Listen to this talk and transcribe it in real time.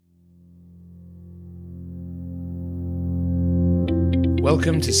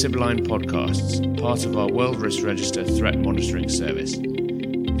Welcome to Sibylline Podcasts, part of our World Risk Register threat monitoring service.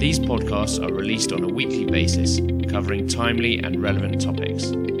 These podcasts are released on a weekly basis, covering timely and relevant topics.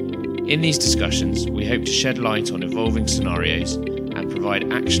 In these discussions, we hope to shed light on evolving scenarios and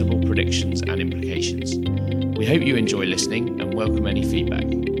provide actionable predictions and implications. We hope you enjoy listening and welcome any feedback.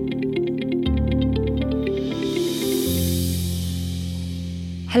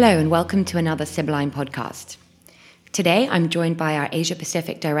 Hello and welcome to another Sibylline podcast. Today I'm joined by our Asia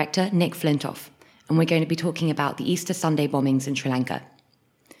Pacific Director, Nick Flintoff, and we're going to be talking about the Easter Sunday bombings in Sri Lanka.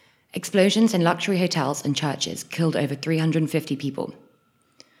 Explosions in luxury hotels and churches killed over 350 people.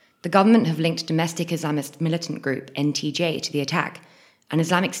 The government have linked domestic Islamist militant group NTJ to the attack, and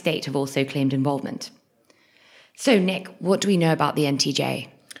Islamic State have also claimed involvement. So Nick, what do we know about the NTJ?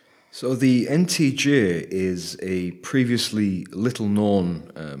 So the NTJ is a previously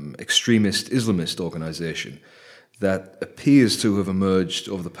little-known extremist Islamist organisation that appears to have emerged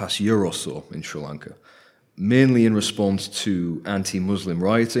over the past year or so in Sri Lanka, mainly in response to anti-Muslim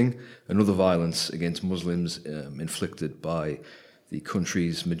rioting and other violence against Muslims inflicted by the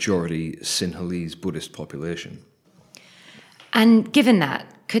country's majority Sinhalese Buddhist population. And given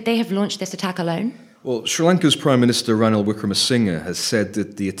that, could they have launched this attack alone? Well, Sri Lanka's Prime Minister Ranil Wickremesinghe has said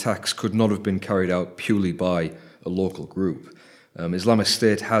that the attacks could not have been carried out purely by a local group. Islamic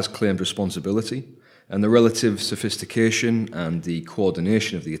State has claimed responsibility, and the relative sophistication and the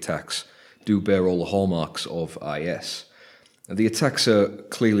coordination of the attacks do bear all the hallmarks of IS. The attacks are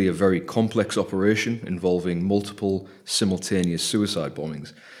clearly a very complex operation involving multiple simultaneous suicide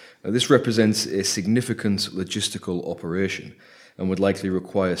bombings. This represents a significant logistical operation and would likely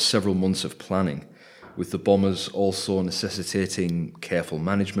require several months of planning, with the bombers also necessitating careful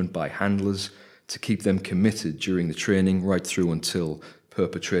management by handlers to keep them committed during the training right through until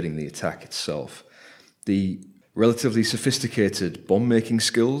perpetrating the attack itself. The relatively sophisticated bomb-making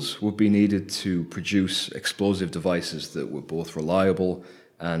skills would be needed to produce explosive devices that were both reliable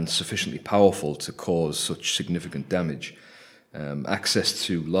and sufficiently powerful to cause such significant damage. Access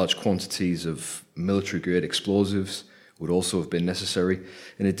to large quantities of military-grade explosives would also have been necessary,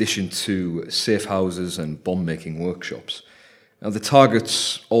 in addition to safe houses and bomb-making workshops. Now, the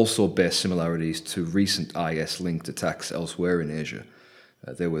targets also bear similarities to recent IS-linked attacks elsewhere in Asia.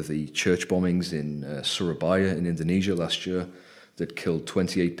 There were the church bombings in Surabaya in Indonesia last year that killed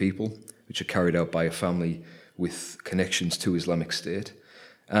 28 people, which are carried out by a family with connections to Islamic State.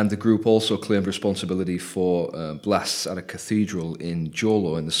 And the group also claimed responsibility for blasts at a cathedral in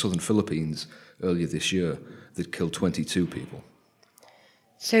Jolo in the southern Philippines earlier this year that killed 22 people.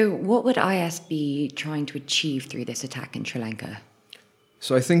 So what would IS be trying to achieve through this attack in Sri Lanka?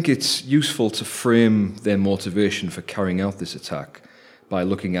 So I think it's useful to frame their motivation for carrying out this attack by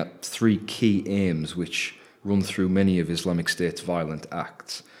looking at three key aims which run through many of Islamic State's violent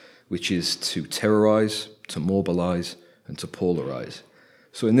acts, which is to terrorize, to mobilize, and to polarize.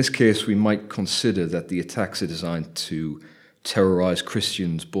 So in this case, we might consider that the attacks are designed to terrorize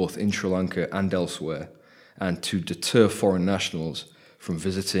Christians both in Sri Lanka and elsewhere, and to deter foreign nationals from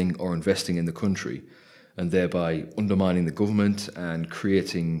visiting or investing in the country, and thereby undermining the government and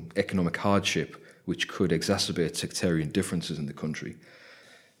creating economic hardship which could exacerbate sectarian differences in the country.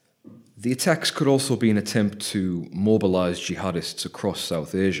 The attacks could also be an attempt to mobilize jihadists across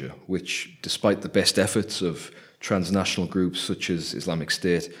South Asia, which, despite the best efforts of transnational groups such as Islamic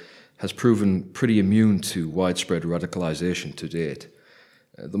State, has proven pretty immune to widespread radicalization to date.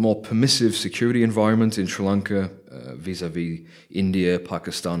 The more permissive security environment in Sri Lanka, vis-à-vis India,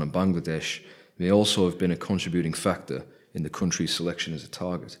 Pakistan and Bangladesh, may also have been a contributing factor in the country's selection as a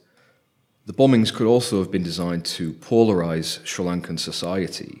target. The bombings could also have been designed to polarize Sri Lankan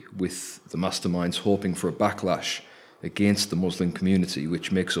society, with the masterminds hoping for a backlash against the Muslim community,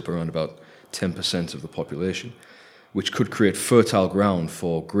 which makes up around about 10% of the population, which could create fertile ground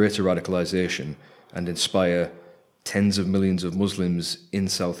for greater radicalization and inspire tens of millions of Muslims in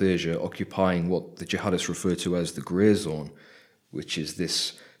South Asia occupying what the jihadists refer to as the grey zone, which is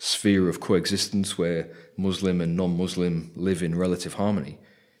this sphere of coexistence where Muslim and non-Muslim live in relative harmony.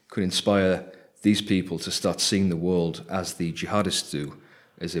 Could inspire these people to start seeing the world as the jihadists do,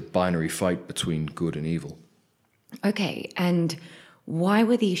 as a binary fight between good and evil. Okay, and why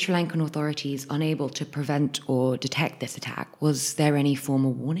were the Sri Lankan authorities unable to prevent or detect this attack? Was there any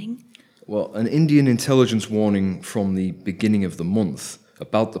formal warning? Well, an Indian intelligence warning from the beginning of the month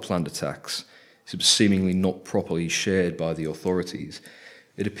about the planned attacks is seemingly not properly shared by the authorities.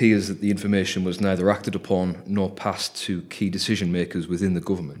 It appears that the information was neither acted upon nor passed to key decision makers within the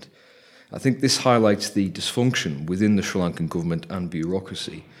government. I think this highlights the dysfunction within the Sri Lankan government and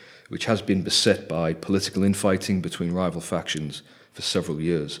bureaucracy, which has been beset by political infighting between rival factions for several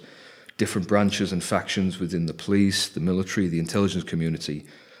years. Different branches and factions within the police, the military, the intelligence community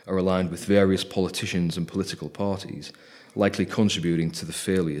are aligned with various politicians and political parties, likely contributing to the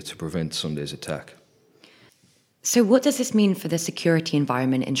failure to prevent Sunday's attack. So what does this mean for the security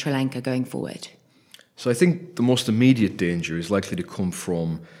environment in Sri Lanka going forward? So I think the most immediate danger is likely to come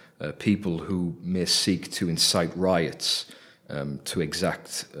from people who may seek to incite riots to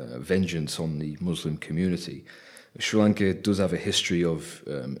exact vengeance on the Muslim community. Sri Lanka does have a history of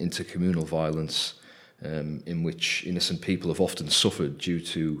intercommunal violence in which innocent people have often suffered due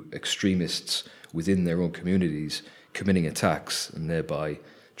to extremists within their own communities committing attacks and thereby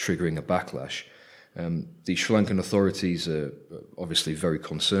triggering a backlash. The Sri Lankan authorities are obviously very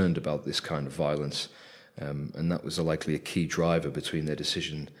concerned about this kind of violence, and that was likely a key driver between their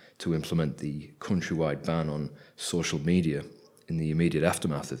decision to implement the countrywide ban on social media in the immediate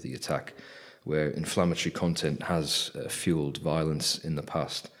aftermath of the attack, where inflammatory content has fueled violence in the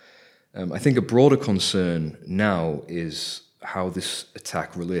past. I think a broader concern now is how this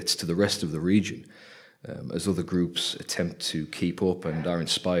attack relates to the rest of the region, as other groups attempt to keep up and are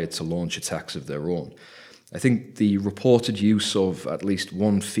inspired to launch attacks of their own. I think the reported use of at least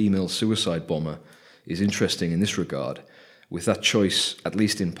one female suicide bomber is interesting in this regard, with that choice, at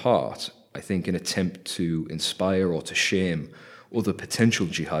least in part, I think an attempt to inspire or to shame other potential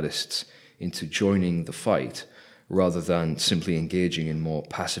jihadists into joining the fight, rather than simply engaging in more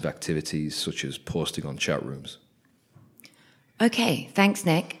passive activities such as posting on chat rooms. Okay, thanks,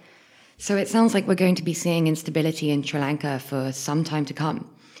 Nick. So it sounds like we're going to be seeing instability in Sri Lanka for some time to come.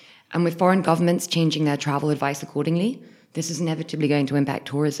 And with foreign governments changing their travel advice accordingly, this is inevitably going to impact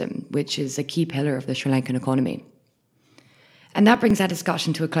tourism, which is a key pillar of the Sri Lankan economy. And that brings our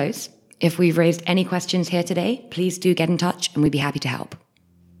discussion to a close. If we've raised any questions here today, please do get in touch and we'd be happy to help.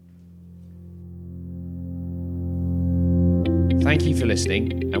 Thank you for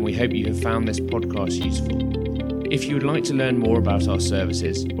listening, and we hope you have found this podcast useful. If you would like to learn more about our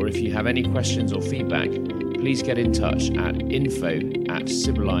services, or if you have any questions or feedback, please get in touch at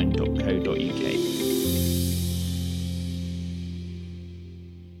info@sibylline.co.uk.